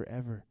changed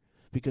forever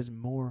because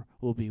more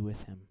will be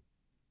with him.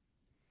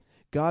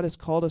 God has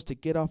called us to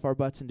get off our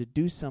butts and to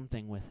do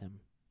something with him.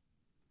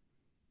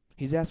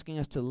 He's asking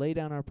us to lay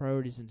down our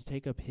priorities and to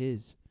take up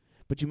his.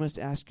 But you must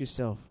ask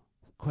yourself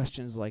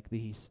questions like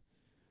these.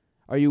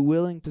 Are you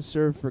willing to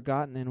serve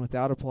forgotten and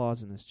without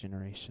applause in this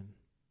generation?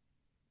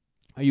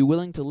 Are you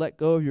willing to let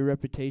go of your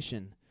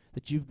reputation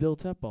that you've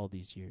built up all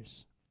these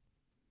years?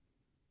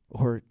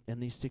 Or in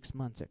these 6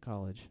 months at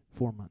college,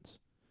 4 months?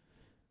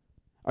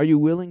 Are you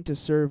willing to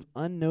serve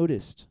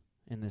unnoticed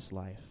in this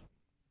life?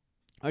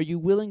 Are you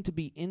willing to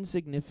be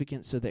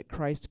insignificant so that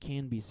Christ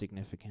can be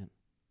significant?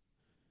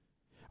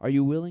 Are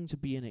you willing to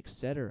be an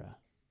etc.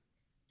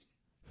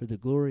 for the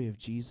glory of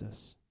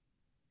Jesus?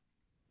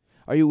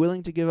 Are you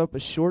willing to give up a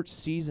short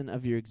season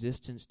of your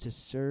existence to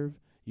serve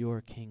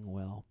your King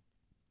well?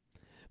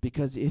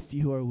 Because if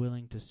you are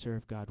willing to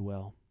serve God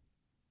well,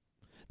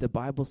 the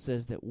Bible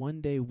says that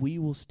one day we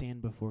will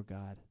stand before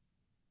God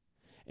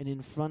and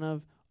in front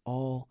of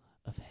all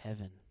of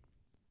heaven,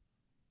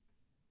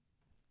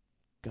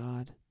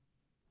 God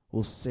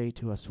will say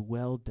to us,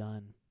 "Well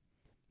done,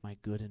 my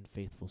good and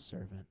faithful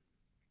servant."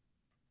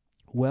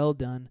 Well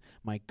done,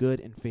 my good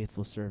and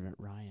faithful servant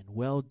Ryan.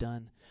 Well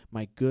done,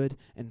 my good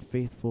and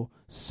faithful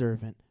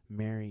servant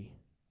Mary.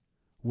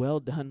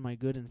 Well done, my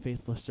good and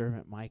faithful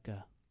servant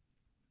Micah.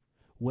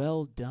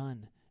 Well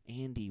done,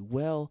 Andy.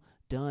 Well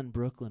done,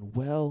 Brooklyn.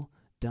 Well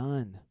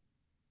done.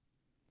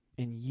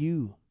 And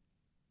you,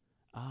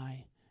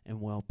 I am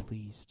well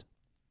pleased.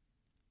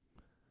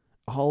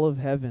 All of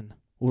heaven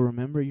will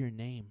remember your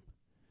name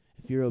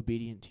if you're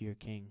obedient to your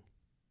King.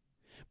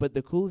 But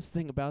the coolest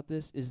thing about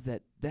this is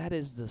that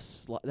is the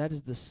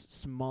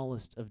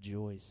smallest of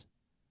joys.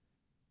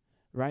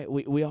 Right?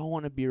 We all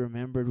want to be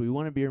remembered. We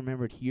want to be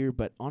remembered here,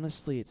 but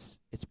honestly,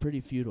 it's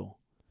pretty futile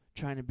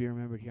trying to be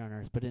remembered here on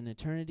earth. But in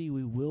eternity,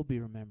 we will be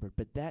remembered.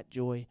 But that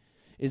joy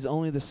is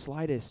only the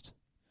slightest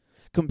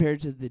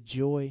compared to the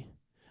joy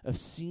of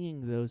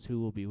seeing those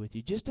who will be with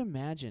you. Just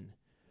imagine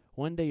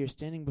one day you're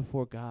standing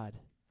before God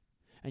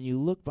and you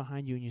look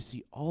behind you and you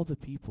see all the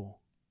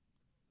people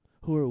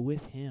who are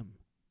with him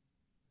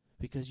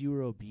because you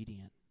were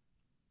obedient.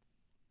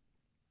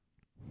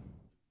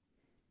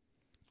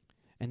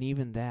 And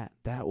even that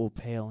will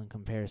pale in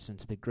comparison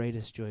to the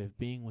greatest joy of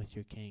being with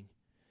your King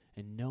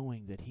and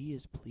knowing that he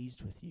is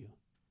pleased with you.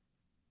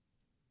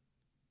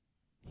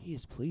 He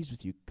is pleased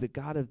with you. The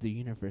God of the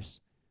universe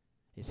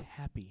is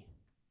happy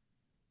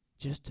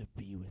just to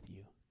be with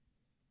you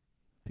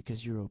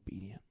because you're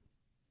obedient.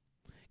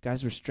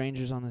 Guys, we're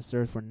strangers on this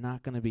earth. We're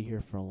not going to be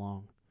here for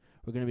long.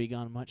 We're going to be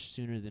gone much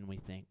sooner than we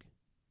think.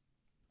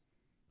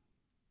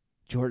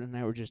 Jordan and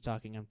I were just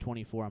talking. I'm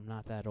 24. I'm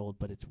not that old,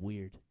 but it's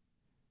weird.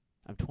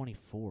 I'm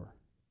 24.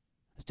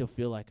 I still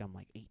feel like I'm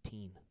like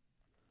 18.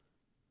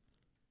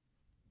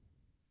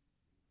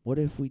 What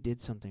if we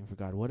did something for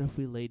God? What if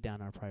we laid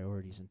down our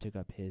priorities and took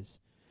up His?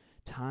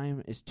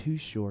 Time is too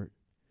short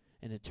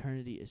and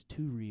eternity is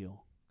too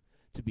real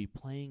to be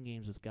playing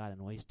games with God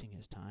and wasting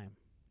His time.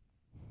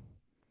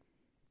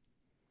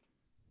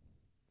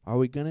 Are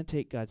we going to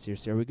take God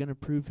seriously? Are we going to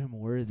prove Him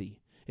worthy?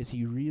 Is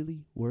He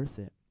really worth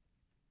it?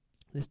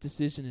 This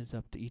decision is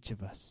up to each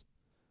of us.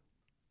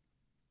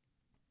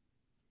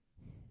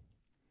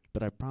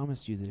 But I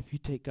promise you that if you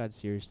take God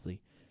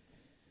seriously,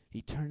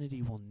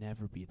 eternity will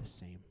never be the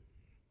same.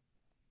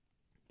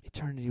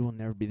 Eternity will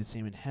never be the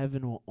same, and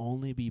heaven will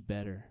only be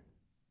better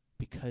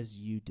because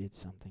you did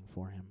something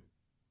for Him.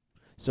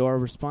 So our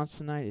response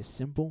tonight is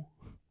simple.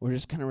 We're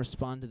just going to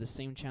respond to the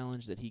same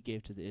challenge that He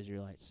gave to the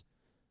Israelites,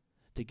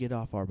 to get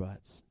off our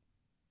butts.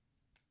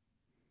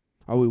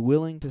 Are we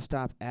willing to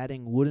stop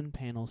adding wooden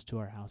panels to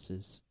our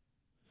houses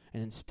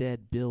and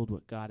instead build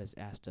what God has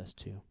asked us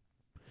to?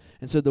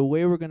 And so the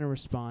way we're going to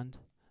respond,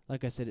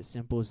 like I said, it's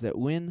simple, is that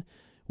when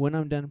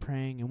I'm done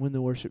praying and when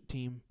the worship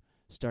team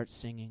starts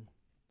singing,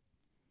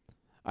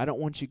 I don't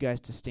want you guys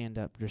to stand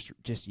up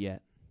just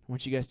yet. I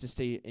want you guys to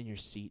stay in your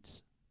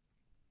seats.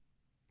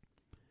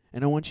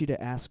 And I want you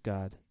to ask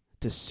God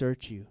to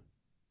search you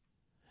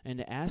and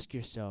to ask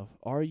yourself,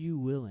 are you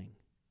willing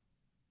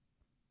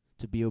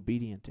to be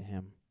obedient to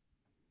Him,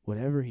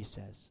 whatever He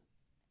says?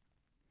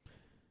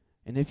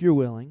 And if you're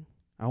willing,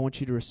 I want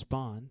you to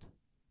respond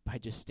by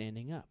just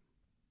standing up.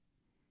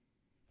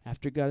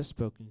 After God has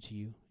spoken to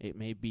you, it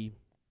may be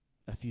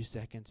a few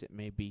seconds, it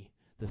may be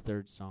the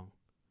third song.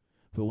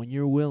 But when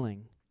you're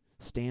willing,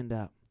 stand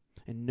up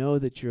and know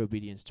that your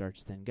obedience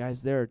starts then.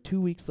 Guys, there are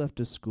 2 weeks left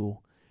of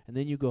school, and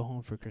then you go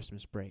home for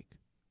Christmas break.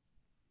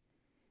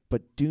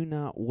 But do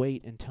not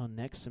wait until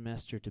next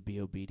semester to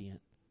be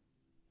obedient.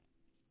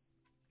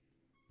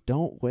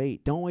 Don't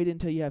wait. Don't wait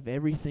until you have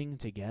everything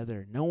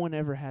together. No one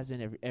ever has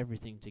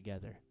everything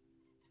together.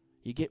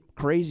 You get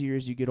crazier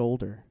as you get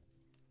older.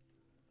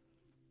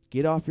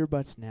 Get off your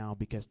butts now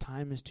because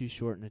time is too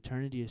short and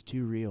eternity is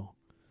too real.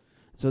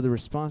 So the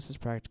response is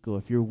practical.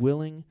 If you're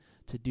willing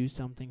to do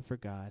something for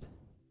God,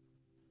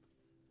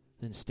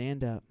 then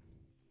stand up,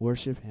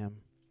 worship Him,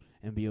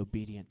 and be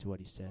obedient to what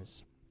He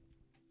says.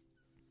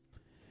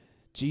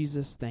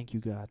 Jesus, thank you,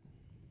 God.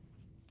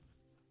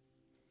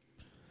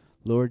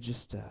 Lord,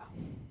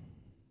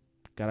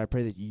 God, I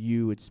pray that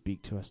you would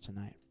speak to us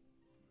tonight.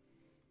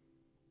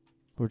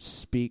 Lord,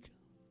 speak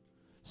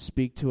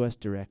to us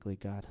directly,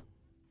 God.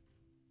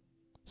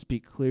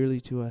 Speak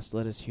clearly to us.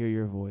 Let us hear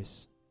your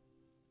voice.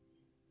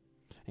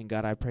 And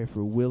God, I pray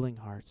for willing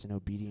hearts and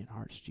obedient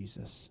hearts,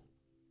 Jesus.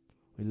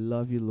 We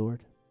love you,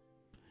 Lord.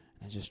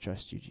 And I just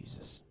trust you,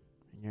 Jesus.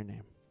 In your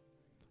name,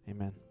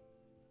 amen.